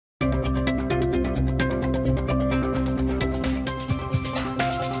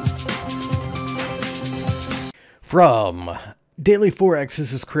From Daily Forex,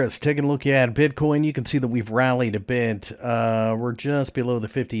 this is Chris taking a look at Bitcoin. You can see that we've rallied a bit. We're just below the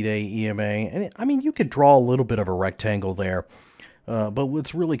 50-day EMA. And I mean, you could draw a little bit of a rectangle there. But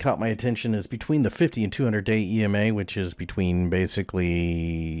what's really caught my attention is between the 50 and 200-day EMA, which is between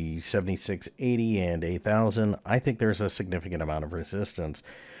basically 76.80 and 8,000. I think there's a significant amount of resistance.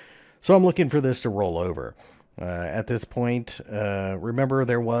 So I'm looking for this to roll over. At this point, remember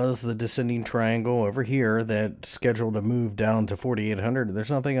there was the descending triangle over here that scheduled to move down to 4,800. There's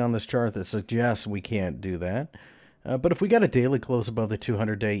nothing on this chart that suggests we can't do that. But if we got a daily close above the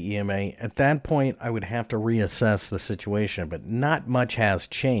 200-day EMA, at that point I would have to reassess the situation. But not much has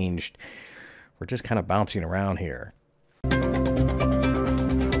changed. We're just kind of bouncing around here.